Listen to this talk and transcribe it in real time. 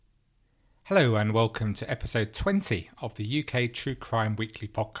Hello and welcome to episode 20 of the UK True Crime Weekly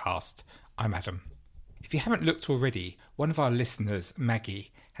podcast. I'm Adam. If you haven't looked already, one of our listeners,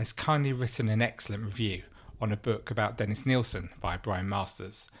 Maggie, has kindly written an excellent review on a book about Dennis Nilsen by Brian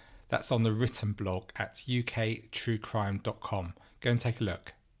Masters. That's on the written blog at uktruecrime.com. Go and take a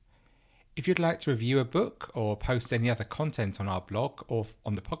look. If you'd like to review a book or post any other content on our blog or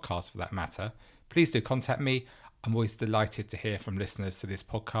on the podcast for that matter, please do contact me. I'm always delighted to hear from listeners to this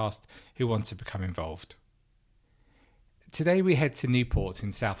podcast who want to become involved. Today we head to Newport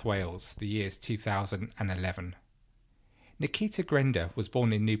in South Wales, the year's 2011. Nikita Grenda was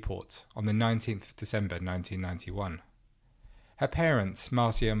born in Newport on the 19th of December 1991. Her parents,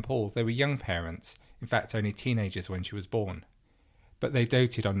 Marcia and Paul, they were young parents, in fact only teenagers when she was born. But they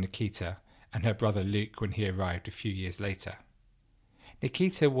doted on Nikita and her brother Luke when he arrived a few years later.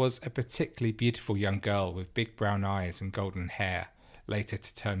 Nikita was a particularly beautiful young girl with big brown eyes and golden hair, later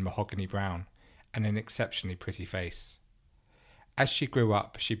to turn mahogany brown, and an exceptionally pretty face. As she grew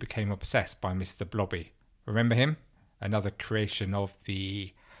up, she became obsessed by Mr. Blobby. Remember him? Another creation of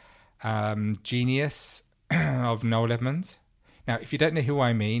the genius of Noel Edmonds. Now, if you don't know who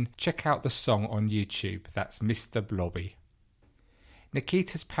I mean, check out the song on YouTube. That's Mr. Blobby.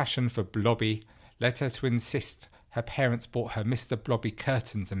 Nikita's passion for Blobby led her to insist her parents bought her Mr. Blobby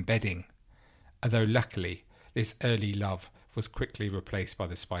curtains and bedding, although luckily this early love was quickly replaced by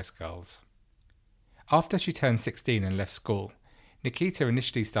the Spice Girls. After she turned 16 and left school, Nikita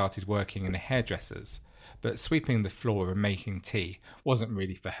initially started working in a hairdresser's, but sweeping the floor and making tea wasn't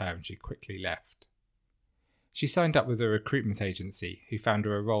really for her and she quickly left. She signed up with a recruitment agency who found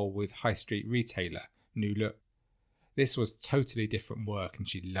her a role with high street retailer New Look. This was totally different work and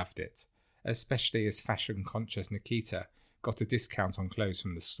she loved it, especially as fashion-conscious Nikita got a discount on clothes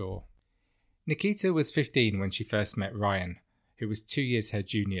from the store. Nikita was 15 when she first met Ryan, who was 2 years her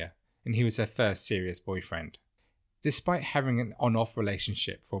junior, and he was her first serious boyfriend. Despite having an on-off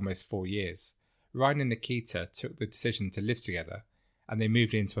relationship for almost 4 years, Ryan and Nikita took the decision to live together, and they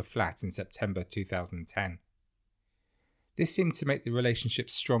moved into a flat in September 2010. This seemed to make the relationship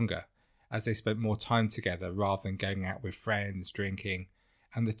stronger, as they spent more time together rather than going out with friends, drinking,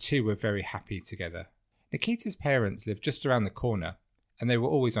 and the two were very happy together. Nikita's parents lived just around the corner, and they were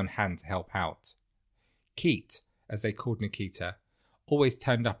always on hand to help out. Keat, as they called Nikita, always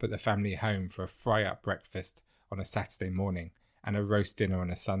turned up at the family home for a fry-up breakfast on a Saturday morning and a roast dinner on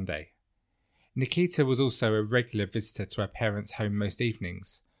a Sunday. Nikita was also a regular visitor to her parents' home most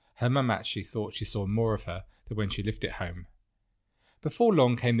evenings. Her mum actually thought she saw more of her than when she lived at home. Before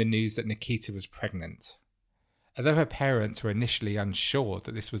long came the news that Nikita was pregnant. Although her parents were initially unsure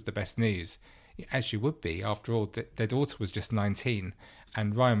that this was the best news, as you would be, after all, their daughter was just 19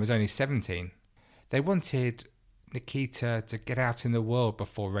 and Ryan was only 17. They wanted Nikita to get out in the world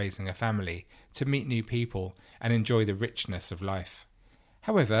before raising a family, to meet new people and enjoy the richness of life.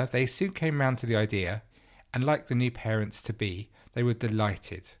 However, they soon came round to the idea, and like the new parents-to-be, they were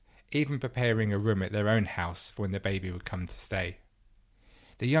delighted, even preparing a room at their own house for when the baby would come to stay.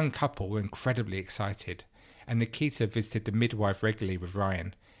 The young couple were incredibly excited, and Nikita visited the midwife regularly with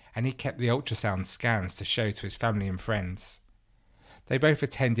Ryan, and he kept the ultrasound scans to show to his family and friends. They both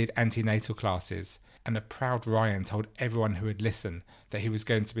attended antenatal classes, and a proud Ryan told everyone who would listen that he was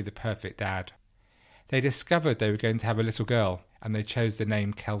going to be the perfect dad. They discovered they were going to have a little girl, and they chose the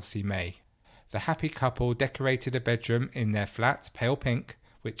name Kelsey May. The happy couple decorated a bedroom in their flat pale pink,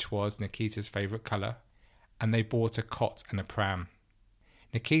 which was Nikita's favourite colour, and they bought a cot and a pram.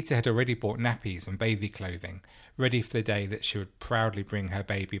 Nikita had already bought nappies and baby clothing, ready for the day that she would proudly bring her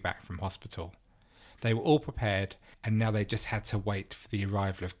baby back from hospital. They were all prepared, and now they just had to wait for the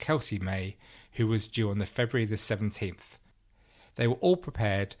arrival of Kelsey May, who was due on February the 17th. They were all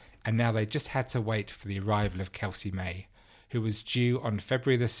prepared, and now they just had to wait for the arrival of Kelsey May, who was due on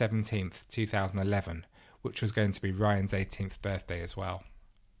February the 17th, 2011, which was going to be Ryan's 18th birthday as well.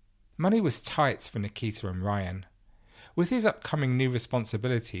 Money was tight for Nikita and Ryan. With his upcoming new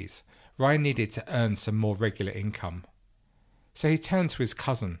responsibilities, Ryan needed to earn some more regular income. So he turned to his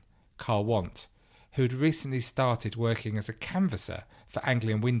cousin, Carl Want, who had recently started working as a canvasser for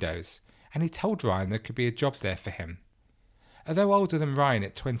Anglian Windows, and he told Ryan there could be a job there for him. Although older than Ryan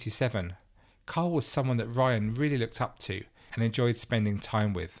at 27, Carl was someone that Ryan really looked up to and enjoyed spending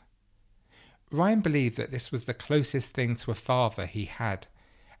time with. Ryan believed that this was the closest thing to a father he had,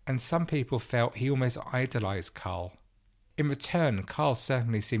 and some people felt he almost idolised Carl. In return, Carl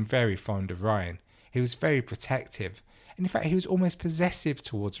certainly seemed very fond of Ryan. He was very protective, and in fact he was almost possessive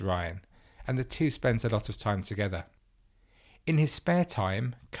towards Ryan, and the two spent a lot of time together. In his spare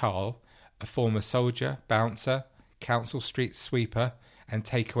time, Carl, a former soldier, bouncer, council street sweeper and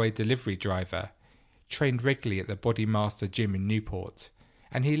takeaway delivery driver, trained regularly at the Bodymaster gym in Newport,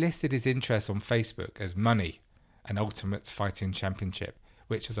 and he listed his interest on Facebook as Money, an ultimate fighting championship,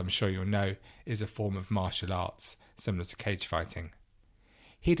 which, as I'm sure you'll know, is a form of martial arts similar to cage fighting.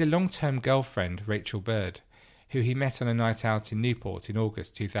 He had a long-term girlfriend, Rachel Bird, who he met on a night out in Newport in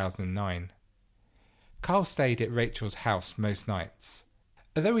August 2009. Carl stayed at Rachel's house most nights.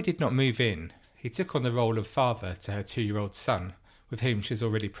 Although he did not move in, he took on the role of father to her 2-year-old son, with whom she was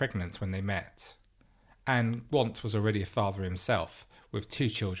already pregnant when they met. And Want was already a father himself, with 2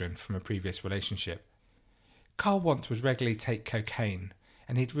 children from a previous relationship. Carl Want would regularly take cocaine,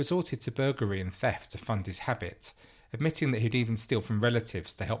 and he'd resorted to burglary and theft to fund his habit, admitting that he'd even steal from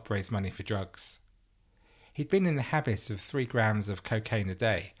relatives to help raise money for drugs. He'd been in the habit of 3 grams of cocaine a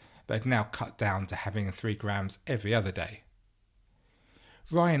day, but had now cut down to having 3 grams every other day.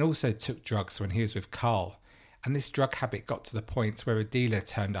 Ryan also took drugs when he was with Carl, and this drug habit got to the point where a dealer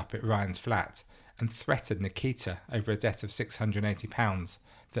turned up at Ryan's flat and threatened Nikita over a debt of £680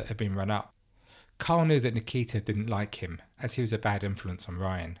 that had been run up. Carl knew that Nikita didn't like him, as he was a bad influence on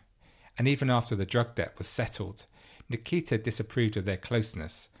Ryan, and even after the drug debt was settled, Nikita disapproved of their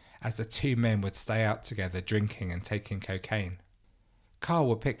closeness, as the 2 men would stay out together drinking and taking cocaine. Carl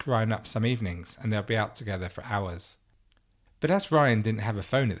would pick Ryan up some evenings and they'll be out together for hours. But as Ryan didn't have a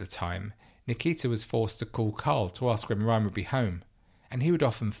phone at the time, Nikita was forced to call Carl to ask when Ryan would be home, and he would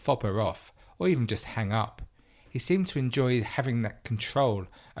often fob her off or even just hang up. He seemed to enjoy having that control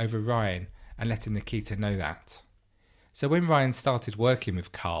over Ryan and letting Nikita know that. So when Ryan started working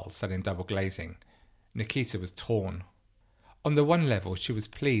with Carl selling double glazing, Nikita was torn. On the one level, she was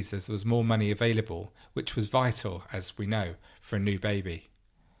pleased as there was more money available, which was vital, as we know, for a new baby.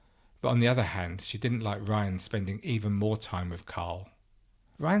 But on the other hand, she didn't like Ryan spending even more time with Carl.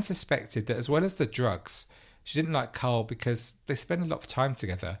 Ryan suspected that as well as the drugs, she didn't like Carl because they spent a lot of time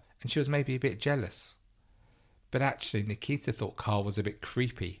together and she was maybe a bit jealous. But actually, Nikita thought Carl was a bit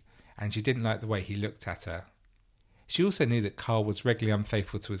creepy and she didn't like the way he looked at her. She also knew that Carl was regularly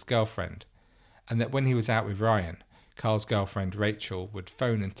unfaithful to his girlfriend, and that when he was out with Ryan, Carl's girlfriend Rachel would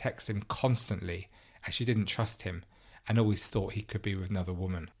phone and text him constantly as she didn't trust him and always thought he could be with another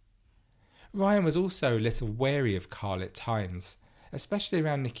woman. Ryan was also a little wary of Carl at times, especially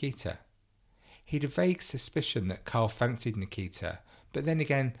around Nikita. He had a vague suspicion that Carl fancied Nikita, but then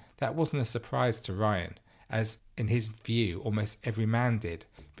again, that wasn't a surprise to Ryan, as in his view almost every man did,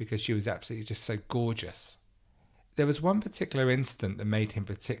 because she was absolutely just so gorgeous. There was one particular incident that made him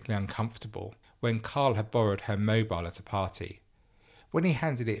particularly uncomfortable, when Carl had borrowed her mobile at a party. When he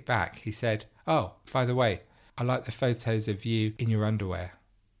handed it back, he said, "Oh, by the way, I like the photos of you in your underwear."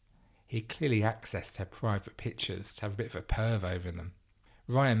 He clearly accessed her private pictures to have a bit of a perv over them.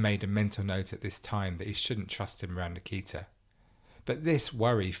 Ryan made a mental note at this time that he shouldn't trust him around Nikita. But this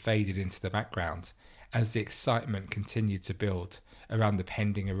worry faded into the background as the excitement continued to build around the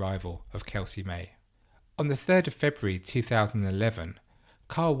pending arrival of Kelsey May. On the 3rd of February 2011,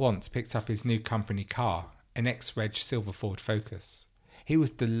 Carl Want picked up his new company car, an ex-reg silver Ford Focus. He was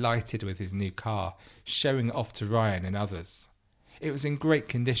delighted with his new car, showing it off to Ryan and others. It was in great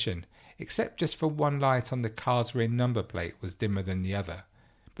condition, except just for one light on the car's rear number plate was dimmer than the other.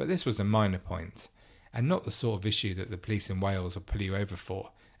 But this was a minor point, and not the sort of issue that the police in Wales would pull you over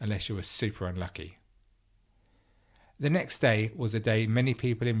for, unless you were super unlucky. The next day was a day many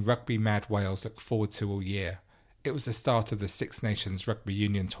people in rugby-mad Wales look forward to all year. It was the start of the Six Nations Rugby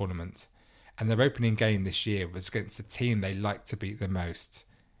Union tournament, and their opening game this year was against the team they liked to beat the most,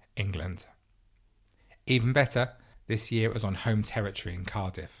 England. Even better, this year it was on home territory in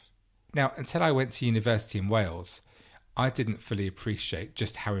Cardiff. Now, until I went to university in Wales, I didn't fully appreciate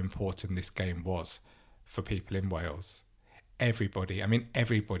just how important this game was for people in Wales. Everybody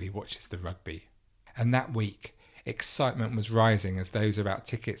watches the rugby. And that week, excitement was rising as those without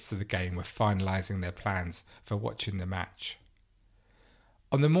tickets to the game were finalising their plans for watching the match.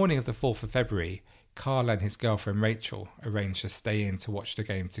 On the morning of the 4th of February, Carl and his girlfriend Rachel arranged to stay in to watch the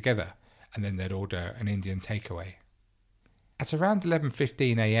game together, and then they'd order an Indian takeaway. At around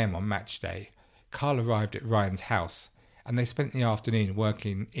 11:15 a.m. on match day, Carl arrived at Ryan's house, and they spent the afternoon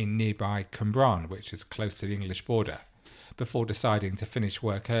working in nearby Cwmbran, which is close to the English border, before deciding to finish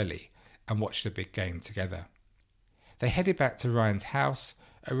work early and watch the big game together. They headed back to Ryan's house,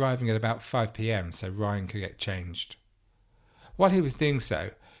 arriving at about 5 p.m. so Ryan could get changed. While he was doing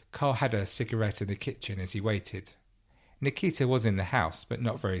so, Carl had a cigarette in the kitchen as he waited. Nikita was in the house, but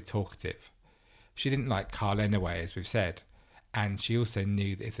not very talkative. She didn't like Carl anyway, as we've said, and she also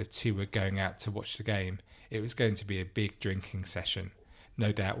knew that if the two were going out to watch the game, it was going to be a big drinking session,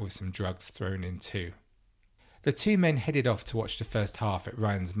 no doubt with some drugs thrown in too. The two men headed off to watch the first half at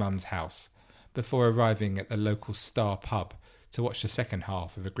Ryan's mum's house, before arriving at the local Star pub to watch the second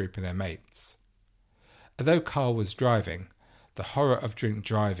half with a group of their mates. Although Carl was driving, the horror of drink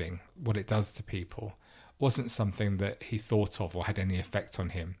driving, what it does to people, wasn't something that he thought of or had any effect on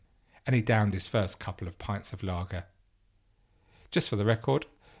him, and he downed his first couple of pints of lager. Just for the record,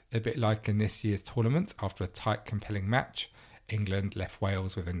 a bit like in this year's tournament, after a tight, compelling match, England left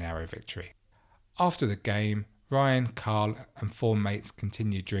Wales with a narrow victory. After the game, Ryan, Carl and 4 mates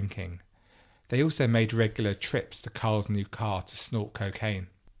continued drinking. They also made regular trips to Carl's new car to snort cocaine.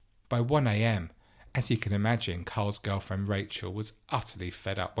 By 1 a.m, as you can imagine, Carl's girlfriend Rachel was utterly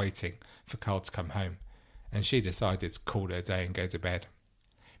fed up waiting for Carl to come home, and she decided to call it a day and go to bed.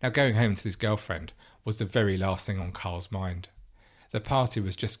 Now, going home to his girlfriend was the very last thing on Carl's mind. The party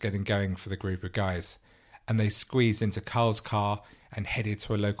was just getting going for the group of guys, and they squeezed into Carl's car and headed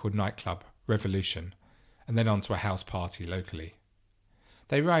to a local nightclub, Revolution, and then on to a house party locally.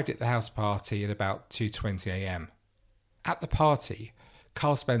 They arrived at the house party at about 2:20 a.m. At the party,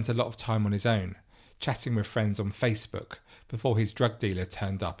 Carl spent a lot of time on his own, chatting with friends on Facebook before his drug dealer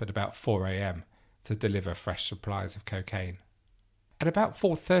turned up at about 4 a.m. to deliver fresh supplies of cocaine. At about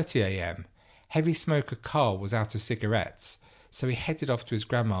 4:30 a.m, heavy smoker Carl was out of cigarettes, so he headed off to his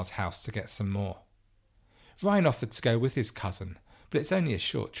grandma's house to get some more. Ryan offered to go with his cousin, but it's only a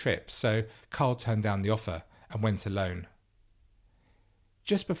short trip, so Carl turned down the offer and went alone.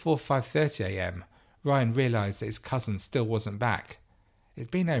 Just before 5:30 a.m, Ryan realised that his cousin still wasn't back.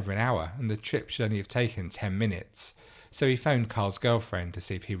 It'd been over an hour and the trip should only have taken 10 minutes, so he phoned Carl's girlfriend to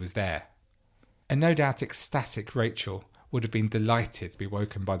see if he was there. A no doubt ecstatic Rachel would have been delighted to be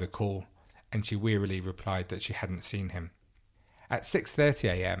woken by the call, and she wearily replied that she hadn't seen him. At 6:30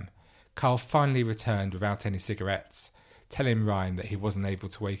 a.m, Carl finally returned without any cigarettes, telling Ryan that he wasn't able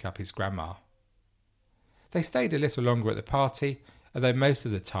to wake up his grandma. They stayed a little longer at the party, although most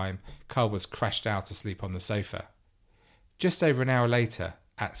of the time Carl was crashed out asleep on the sofa. Just over an hour later,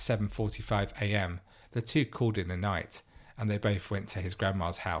 at 7:45 a.m, the two called in a night, and they both went to his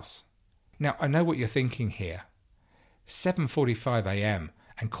grandma's house. Now, I know what you're thinking here. 7:45 a.m.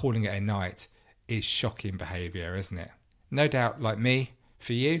 and calling it a night is shocking behaviour, isn't it? No doubt, like me,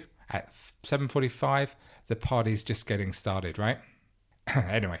 for you, at 7:45, the party's just getting started, right?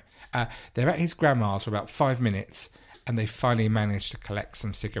 Anyway, they're at his grandma's for about 5 minutes, and they finally managed to collect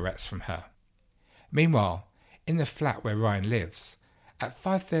some cigarettes from her. Meanwhile, in the flat where Ryan lives, at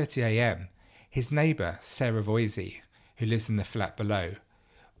 5:30 a.m, his neighbour, Sarah Voisey, who lives in the flat below,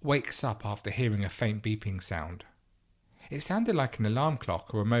 wakes up after hearing a faint beeping sound. It sounded like an alarm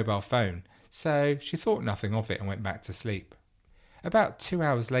clock or a mobile phone, so she thought nothing of it and went back to sleep. About 2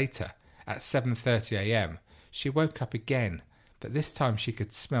 hours later, at 7:30 a.m, she woke up again, but this time she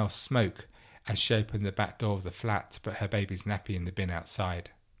could smell smoke as she opened the back door of the flat to put her baby's nappy in the bin outside.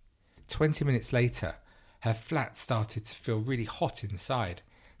 20 minutes later, her flat started to feel really hot inside,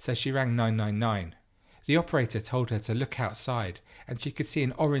 so she rang 999. The operator told her to look outside, and she could see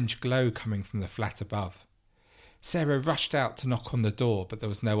an orange glow coming from the flat above. Sarah rushed out to knock on the door, but there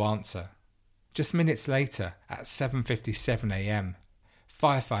was no answer. Just minutes later, at 7:57 a.m,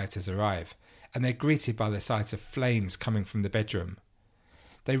 firefighters arrive, and they're greeted by the sight of flames coming from the bedroom.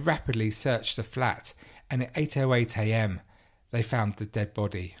 They rapidly searched the flat, and at 8:08 a.m, they found the dead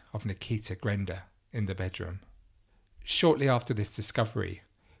body of Nikita Grenda in the bedroom. Shortly after this discovery,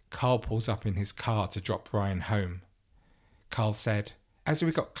 Carl pulls up in his car to drop Ryan home. Carl said, "As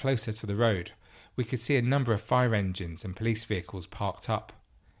we got closer to the road, we could see a number of fire engines and police vehicles parked up.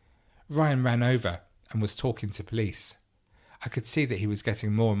 Ryan ran over and was talking to police. I could see that he was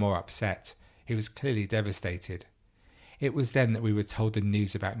getting more and more upset. He was clearly devastated. It was then that we were told the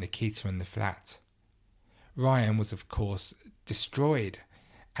news about Nikita and the flat. Ryan was, of course, destroyed,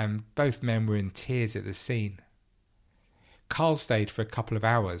 and both men were in tears at the scene." Carl stayed for a couple of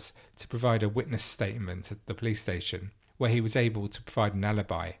hours to provide a witness statement at the police station, where he was able to provide an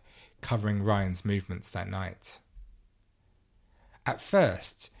alibi covering Ryan's movements that night. At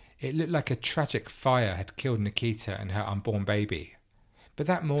first, it looked like a tragic fire had killed Nikita and her unborn baby, but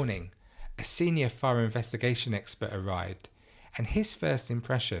that morning, a senior fire investigation expert arrived, and his first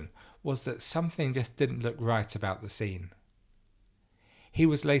impression was that something just didn't look right about the scene. He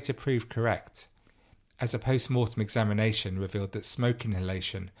was later proved correct, as a post-mortem examination revealed that smoke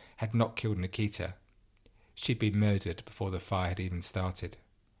inhalation had not killed Nikita. She'd been murdered before the fire had even started.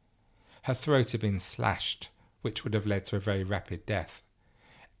 Her throat had been slashed, which would have led to a very rapid death,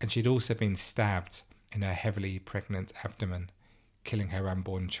 and she'd also been stabbed in her heavily pregnant abdomen, killing her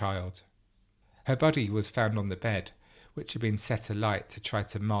unborn child. Her body was found on the bed, which had been set alight to try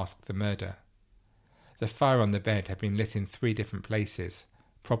to mask the murder. The fire on the bed had been lit in 3 different places,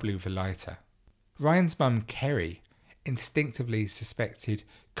 probably with a lighter. Ryan's mum, Kerry, instinctively suspected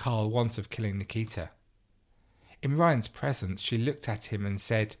Carl once of killing Nikita. In Ryan's presence, she looked at him and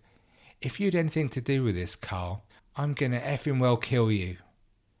said, "If you had anything to do with this, Carl, I'm gonna effing well kill you."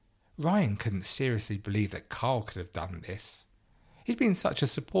 Ryan couldn't seriously believe that Carl could have done this. He'd been such a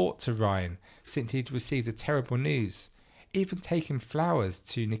support to Ryan since he'd received the terrible news, even taking flowers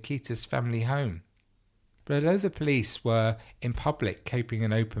to Nikita's family home. But although the police were, in public, keeping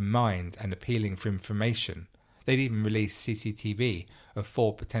an open mind and appealing for information, they'd even released CCTV of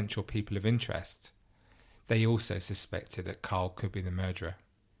 4 potential people of interest, they also suspected that Carl could be the murderer.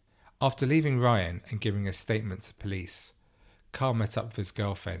 After leaving Ryan and giving a statement to police, Carl met up with his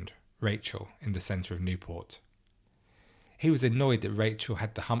girlfriend, Rachel, in the centre of Newport. He was annoyed that Rachel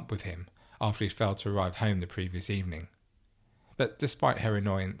had the hump with him after he'd failed to arrive home the previous evening. But despite her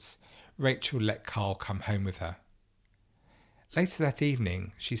annoyance, Rachel let Carl come home with her. Later that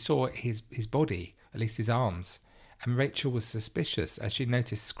evening, she saw his body, at least his arms, and Rachel was suspicious as she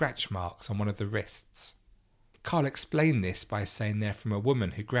noticed scratch marks on one of the wrists. Carl explained this by saying they're from a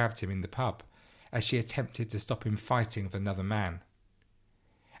woman who grabbed him in the pub as she attempted to stop him fighting with another man.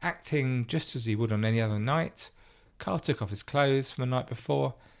 Acting just as he would on any other night, Carl took off his clothes from the night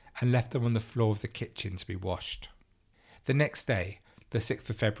before and left them on the floor of the kitchen to be washed. The next day, the 6th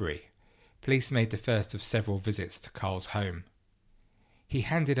of February, police made the first of several visits to Carl's home. He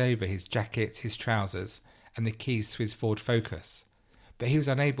handed over his jacket, his trousers, and the keys to his Ford Focus, but he was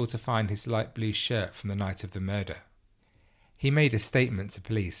unable to find his light blue shirt from the night of the murder. He made a statement to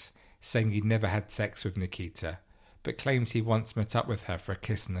police saying he'd never had sex with Nikita, but claims he once met up with her for a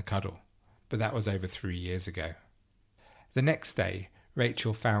kiss and a cuddle, but that was over 3 years ago. The next day,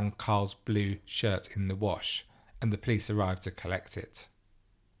 Rachel found Carl's blue shirt in the wash, and the police arrived to collect it.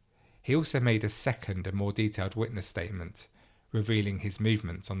 He also made a second and more detailed witness statement, revealing his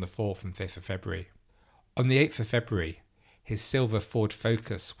movements on the 4th and 5th of February. On the 8th of February, his silver Ford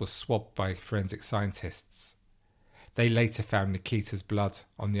Focus was swabbed by forensic scientists. They later found Nikita's blood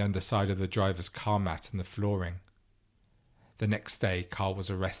on the underside of the driver's car mat and the flooring. The next day, Carl was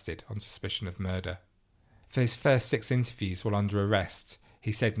arrested on suspicion of murder. For his first 6 interviews while under arrest,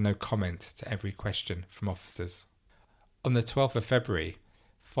 he said no comment to every question from officers. On the 12th of February,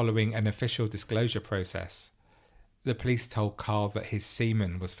 following an official disclosure process, the police told Carl that his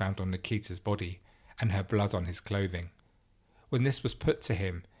semen was found on Nikita's body and her blood on his clothing. When this was put to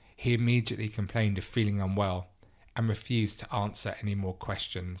him, he immediately complained of feeling unwell and refused to answer any more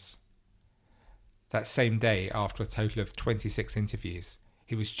questions. That same day, after a total of 26 interviews,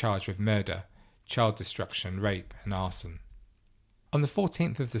 he was charged with murder, child destruction, rape and arson. On the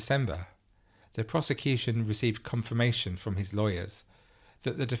 14th of December, the prosecution received confirmation from his lawyers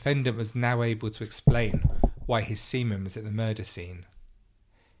that the defendant was now able to explain why his semen was at the murder scene.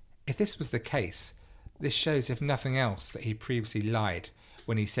 If this was the case, this shows, if nothing else, that he previously lied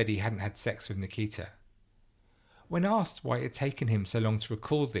when he said he hadn't had sex with Nikita. When asked why it had taken him so long to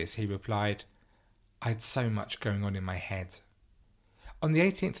recall this, he replied, "I had so much going on in my head." On the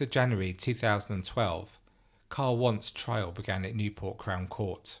 18th of January 2012, Carl Wandt's trial began at Newport Crown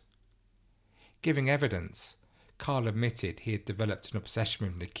Court. Giving evidence, Carl admitted he had developed an obsession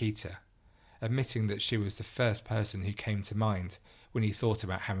with Nikita, admitting that she was the first person who came to mind when he thought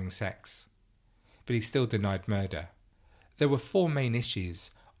about having sex. But he still denied murder. There were 4 main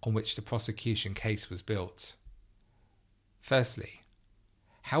issues on which the prosecution case was built. Firstly,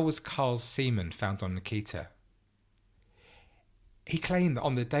 how was Carl's semen found on Nikita? He claimed that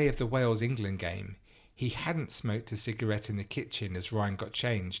on the day of the Wales-England game, he hadn't smoked a cigarette in the kitchen as Ryan got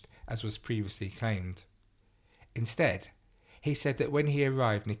changed, as was previously claimed. Instead, he said that when he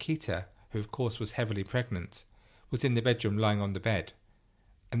arrived, Nikita, who of course was heavily pregnant, was in the bedroom lying on the bed,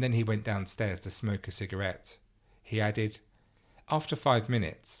 and then he went downstairs to smoke a cigarette. He added, "After 5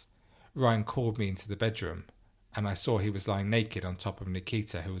 minutes, Ryan called me into the bedroom, and I saw he was lying naked on top of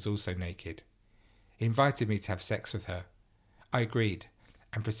Nikita, who was also naked. He invited me to have sex with her. I agreed,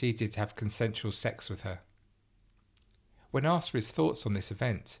 and proceeded to have consensual sex with her." When asked for his thoughts on this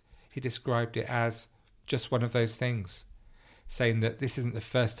event, he described it as just one of those things, saying that this isn't the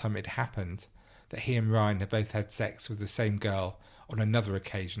first time it happened, that he and Ryan had both had sex with the same girl on another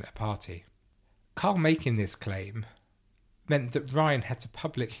occasion at a party. Carl making this claim meant that Ryan had to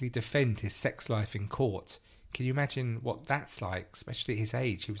publicly defend his sex life in court. Can you imagine what that's like, especially at his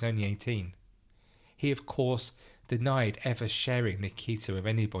age? He was only 18. He, of course, denied ever sharing Nikita with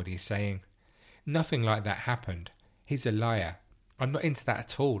anybody, saying, "Nothing like that happened. He's a liar. I'm not into that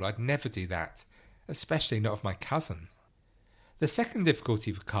at all. I'd never do that, especially not of my cousin." The second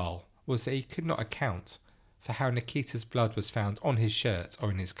difficulty for Carl was that he could not account for how Nikita's blood was found on his shirt or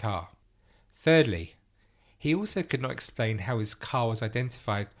in his car. Thirdly, he also could not explain how his car was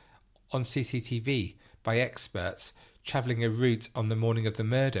identified on CCTV by experts travelling a route on the morning of the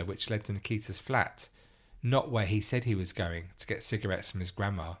murder which led to Nikita's flat, not where he said he was going to get cigarettes from his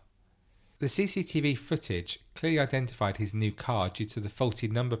grandma. The CCTV footage clearly identified his new car due to the faulty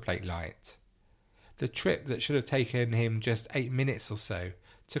number plate light. The trip that should have taken him just 8 minutes or so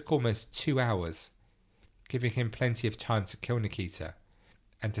took almost 2 hours, giving him plenty of time to kill Nikita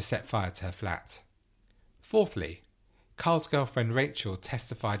and to set fire to her flat. Fourthly, Carl's girlfriend Rachel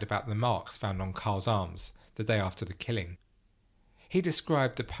testified about the marks found on Carl's arms the day after the killing. He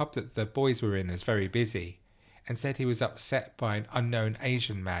described the pub that the boys were in as very busy and said he was upset by an unknown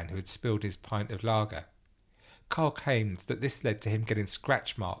Asian man who had spilled his pint of lager. Carl claimed that this led to him getting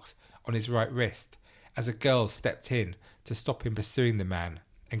scratch marks on his right wrist as a girl stepped in to stop him pursuing the man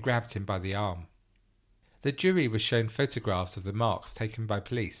and grabbed him by the arm. The jury was shown photographs of the marks taken by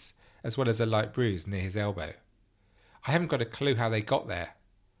police, as well as a light bruise near his elbow. "I haven't got a clue how they got there,"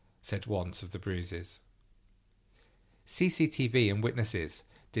 said Wantz of the bruises. CCTV and witnesses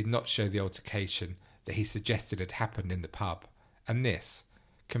did not show the altercation that he suggested had happened in the pub, and this,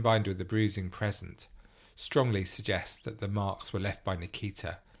 combined with the bruising present, strongly suggests that the marks were left by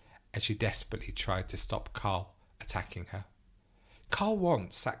Nikita as she desperately tried to stop Carl attacking her. Carl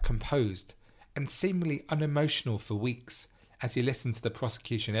Wantz sat composed and seemingly unemotional for weeks as he listened to the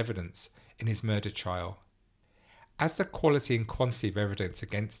prosecution evidence in his murder trial. As the quality and quantity of evidence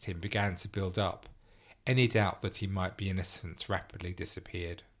against him began to build up, any doubt that he might be innocent rapidly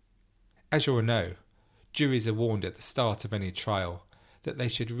disappeared. As you all know, juries are warned at the start of any trial that they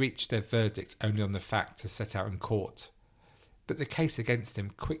should reach their verdict only on the facts set out in court, but the case against him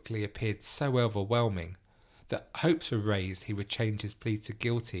quickly appeared so overwhelming that hopes were raised he would change his plea to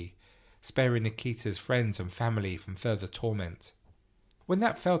guilty, sparing Nikita's friends and family from further torment. When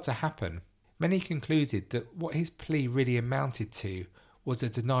that failed to happen, many concluded that what his plea really amounted to was a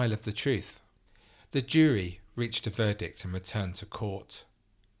denial of the truth. The jury reached a verdict and returned to court.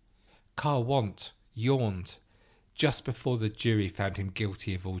 Carl Wantz yawned just before the jury found him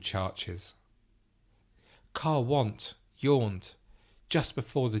guilty of all charges. Carl Wantz yawned just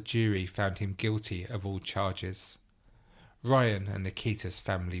before the jury found him guilty of all charges. Ryan and Nikita's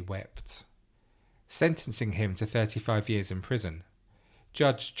family wept. Sentencing him to 35 years in prison,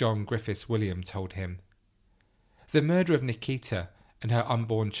 Judge John Griffiths William told him, "The murder of Nikita and her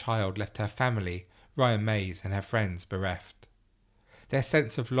unborn child left her family, Ryan Mays, and her friends bereft. Their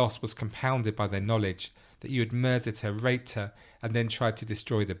sense of loss was compounded by their knowledge that you had murdered her, raped her, and then tried to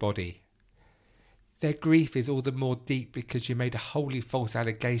destroy the body. Their grief is all the more deep because you made a wholly false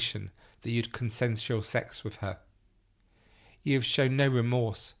allegation that you had consensual sex with her. You have shown no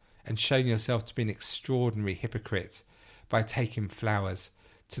remorse and shown yourself to be an extraordinary hypocrite by taking flowers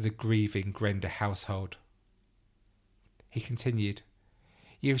to the grieving Grenda household." He continued,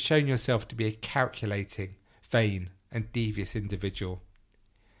 "You have shown yourself to be a calculating, vain, and devious individual.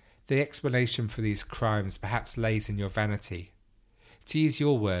 The explanation for these crimes perhaps lays in your vanity. To use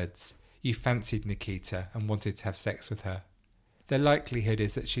your words, you fancied Nikita and wanted to have sex with her. The likelihood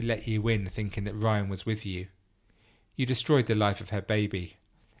is that she let you in thinking that Ryan was with you. You destroyed the life of her baby.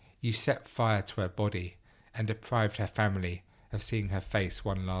 You set fire to her body and deprived her family of seeing her face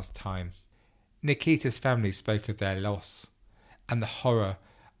one last time. Nikita's family spoke of their loss and the horror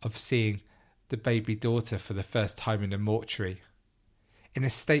of seeing the baby daughter for the first time in a mortuary. In a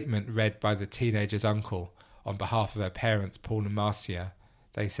statement read by the teenager's uncle on behalf of her parents, Paul and Marcia,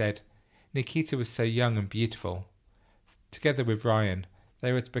 they said, Nikita was so young and beautiful. Together with Ryan,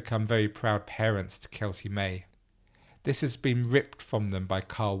 they were to become very proud parents to Kelsey May. This has been ripped from them by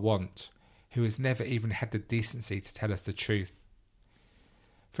Carl Wantz, who has never even had the decency to tell us the truth.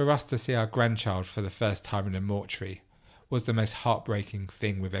 For us to see our grandchild for the first time in a mortuary was the most heartbreaking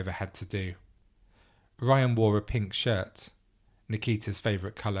thing we've ever had to do. Ryan wore a pink shirt, Nikita's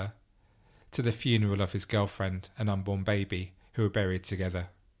favourite colour, to the funeral of his girlfriend and unborn baby who were buried together.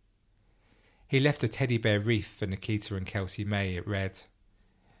 He left a teddy bear wreath for Nikita and Kelsey May. It read,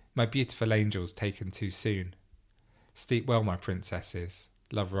 "My beautiful angels taken too soon. Sleep well, my princesses.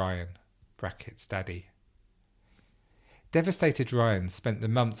 Love, Ryan. Brackets, Daddy." Devastated Ryan spent the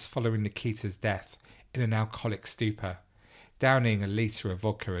months following Nikita's death in an alcoholic stupor, downing a litre of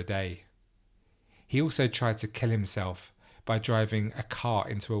vodka a day. He also tried to kill himself by driving a car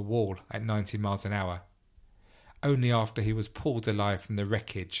into a wall at 90 miles an hour. Only after he was pulled alive from the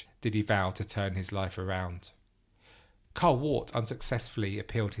wreckage did he vow to turn his life around. Carl Wantz unsuccessfully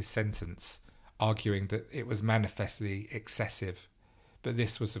appealed his sentence, arguing that it was manifestly excessive, but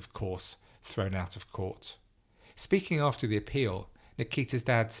this was of course thrown out of court. Speaking after the appeal, Nikita's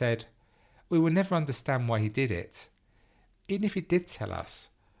dad said, "We will never understand why he did it. Even if he did tell us,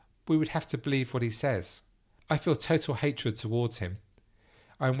 we would have to believe what he says. I feel total hatred towards him.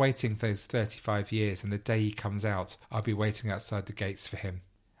 I'm waiting those 35 years, and the day he comes out, I'll be waiting outside the gates for him.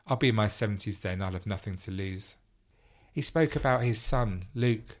 I'll be in my 70s then, I'll have nothing to lose." He spoke about his son,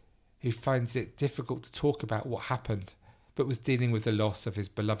 Luke, who finds it difficult to talk about what happened, but was dealing with the loss of his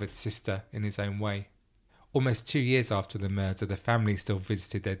beloved sister in his own way. Almost 2 years after the murder, the family still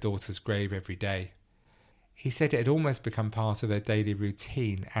visited their daughter's grave every day. He said it had almost become part of their daily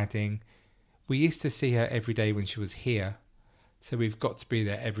routine, adding, "We used to see her every day when she was here, so we've got to be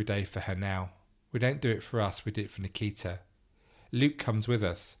there every day for her now. We don't do it for us, we do it for Nikita. Luke comes with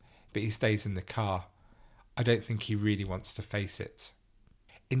us, but he stays in the car. I don't think he really wants to face it."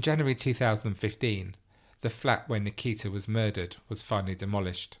 In January 2015, the flat where Nikita was murdered was finally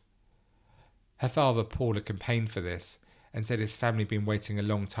demolished. Her father, Paul, had campaigned for this and said his family had been waiting a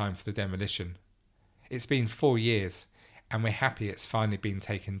long time for the demolition. "It's been 4 years, and we're happy it's finally been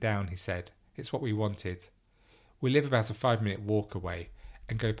taken down," he said. "It's what we wanted. We live about a 5-minute walk away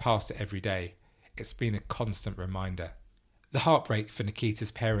and go past it every day. It's been a constant reminder." The heartbreak for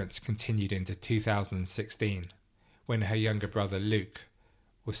Nikita's parents continued into 2016, when her younger brother Luke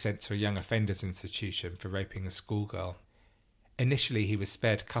was sent to a young offenders institution for raping a schoolgirl. Initially he was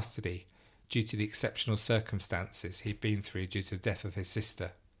spared custody due to the exceptional circumstances he'd been through due to the death of his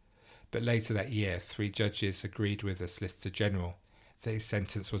sister, but later that year 3 judges agreed with the Solicitor General that his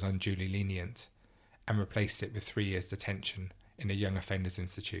sentence was unduly lenient and replaced it with 3 years detention in a young offenders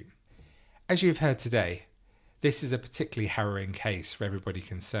institute. As you've heard today, this is a particularly harrowing case for everybody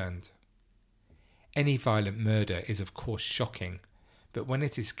concerned. Any violent murder is of course shocking, but when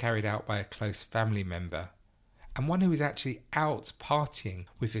it is carried out by a close family member, and one who is actually out partying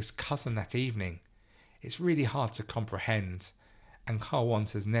with his cousin that evening, it's really hard to comprehend, and Carl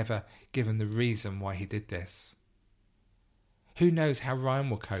Want has never given the reason why he did this. Who knows how Ryan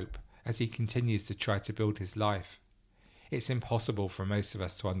will cope as he continues to try to build his life? It's impossible for most of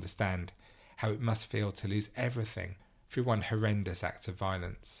us to understand how it must feel to lose everything through one horrendous act of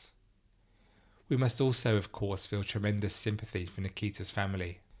violence. We must also, of course, feel tremendous sympathy for Nikita's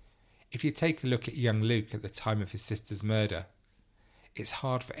family. If you take a look at young Luke at the time of his sister's murder, it's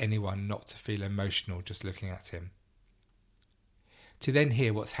hard for anyone not to feel emotional just looking at him. To then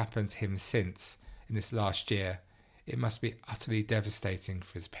hear what's happened to him since, in this last year, it must be utterly devastating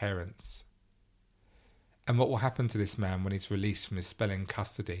for his parents. And what will happen to this man when he's released from his spell in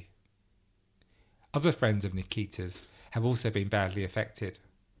custody? Other friends of Nikita's have also been badly affected.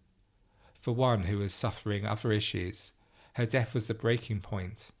 For one who was suffering other issues, her death was the breaking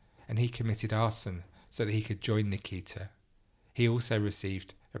point, and he committed arson so that he could join Nikita. He also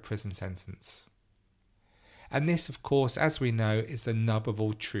received a prison sentence. And this, of course, as we know, is the nub of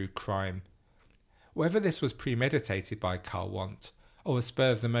all true crime. Whether this was premeditated by Carl Want or a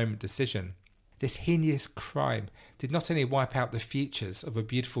spur-of-the-moment decision, this heinous crime did not only wipe out the futures of a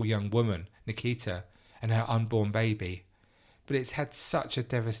beautiful young woman, Nikita, and her unborn baby, but it's had such a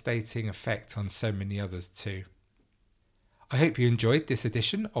devastating effect on so many others too. I hope you enjoyed this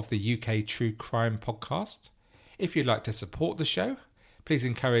edition of the UK True Crime Podcast. If you'd like to support the show, please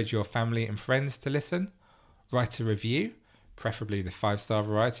encourage your family and friends to listen, write a review, preferably the 5-star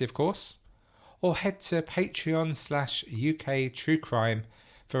variety of course, or head to Patreon/UK True Crime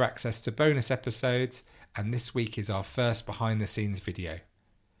for access to bonus episodes, and this week is our first behind the scenes video.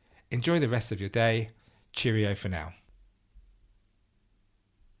 Enjoy the rest of your day. Cheerio for now.